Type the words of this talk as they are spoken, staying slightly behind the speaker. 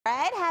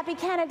right, happy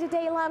Canada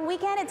Day long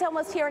weekend. It's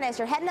almost here, and as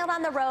you're heading out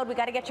on the road, we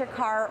got to get your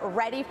car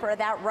ready for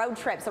that road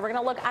trip. So we're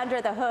going to look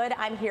under the hood.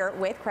 I'm here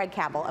with Craig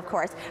Campbell, of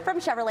course, from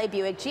Chevrolet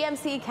Buick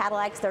GMC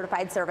Cadillac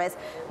Certified Service.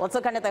 Let's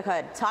look under the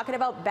hood. Talking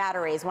about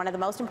batteries, one of the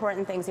most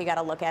important things you got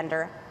to look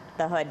under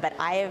the hood, but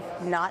I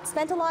have not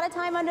spent a lot of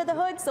time under the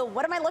hood, so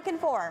what am I looking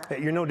for?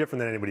 You're no different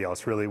than anybody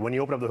else, really. When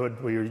you open up the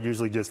hood, we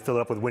usually just fill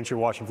it up with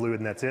windshield washing fluid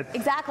and that's it.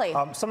 Exactly.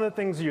 Some of the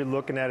things you're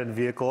looking at in the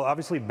vehicle,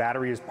 obviously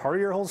battery is part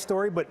of your whole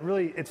story, but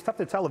really it's tough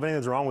to tell if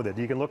anything's wrong with it.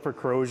 You can look for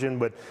corrosion,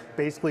 but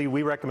basically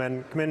we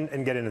recommend come in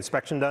and get an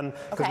inspection done,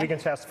 because we can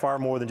test far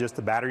more than just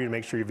the battery to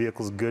make sure your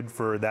vehicle's good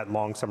for that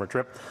long summer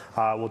trip.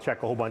 We'll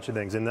check a whole bunch of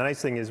things, and the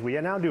nice thing is we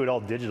now do it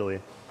all digitally.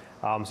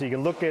 So you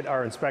can look at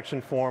our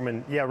inspection form,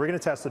 and yeah, we're going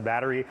to test the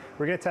battery.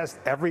 We're going to test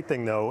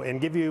everything though, and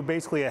give you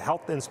basically a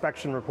health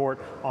inspection report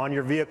on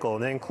your vehicle,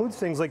 and it includes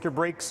things like your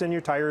brakes and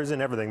your tires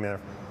and everything there.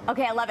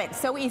 Okay, I love it.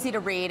 So easy to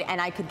read, and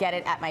I could get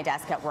it at my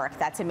desk at work.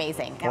 That's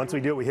amazing. Once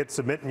we do it, we hit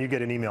submit and you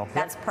get an email.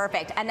 That's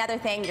perfect. Another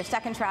thing, you're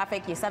stuck in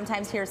traffic, you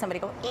sometimes hear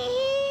somebody go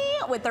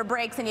with their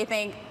brakes, and you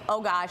think,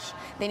 oh gosh,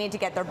 they need to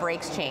get their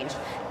brakes changed.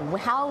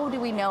 How do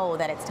we know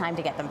that it's time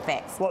to get them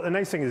fixed? Well, the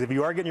nice thing is if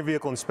you are getting your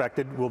vehicle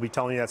inspected, we'll be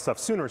telling you that stuff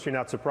sooner, so you're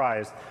not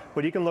surprised.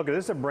 But you can look at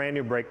this, is a brand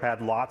new brake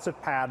pad, lots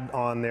of pad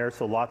on there,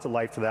 so lots of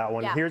life to that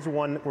one. Yeah. Here's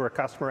one where a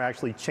customer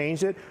actually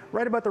changed it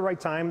right about the right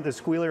time. The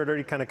squealer had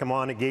already kind of come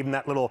on. It gave them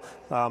that little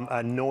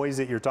noise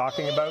that you're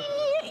talking about.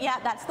 Yeah,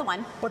 that's the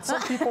one. But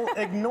some people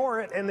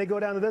ignore it and they go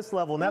down to this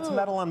level, and that's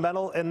metal on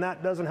metal, and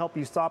that doesn't help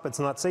you stop. It's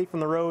not safe on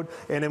the road.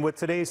 And then with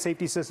today's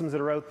safety systems that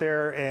are out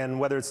there, and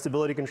whether it's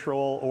stability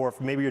control or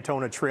if maybe you're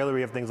towing a trailer,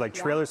 we have things like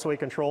trailer sway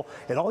control.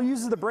 It all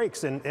uses the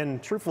brakes,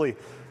 and truthfully,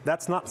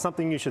 that's not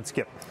something you should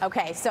skip.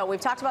 Okay, so we've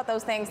talked about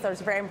those things.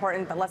 Those are very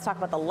important, but let's talk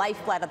about the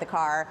lifeblood of the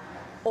car,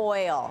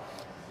 oil.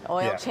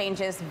 Oil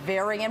changes,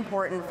 very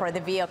important for the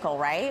vehicle,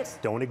 right?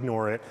 Don't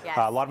ignore it. Yes.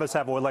 A lot of us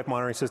have oil life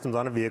monitoring systems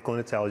on a vehicle, and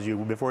it tells you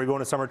before you go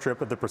on a summer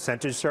trip, if the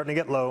percentage is starting to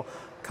get low,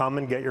 come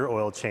and get your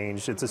oil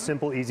changed. It's a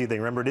simple, easy thing.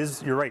 Remember,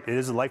 you're right, it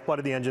is the lifeblood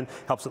of the engine,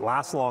 helps it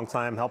last a long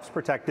time, helps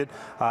protect it,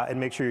 and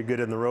make sure you're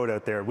good on the road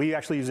out there. We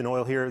actually use an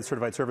oil here at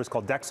Certified Service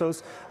called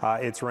Dexos.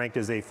 It's ranked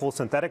as a full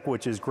synthetic,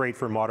 which is great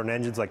for modern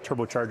engines like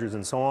turbochargers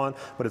and so on,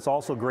 but it's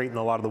also great in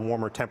a lot of the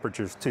warmer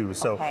temperatures too.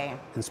 So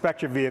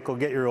inspect your vehicle,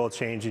 get your oil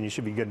changed, and you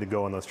should be good to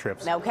go on those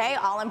trips. Okay,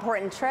 all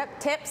important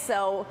tips.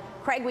 So,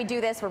 Craig, we do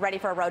this, we're ready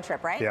for a road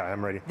trip, right? Yeah,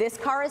 I'm ready. This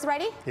car is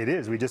ready? It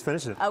is, we just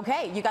finished it.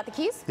 Okay, you got the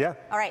keys? Yeah.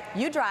 All right,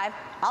 you drive,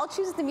 I'll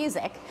choose the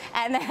music,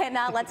 and then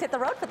let's hit the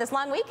road for this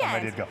long weekend.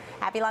 I'm ready to go.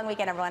 Happy long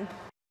weekend, everyone.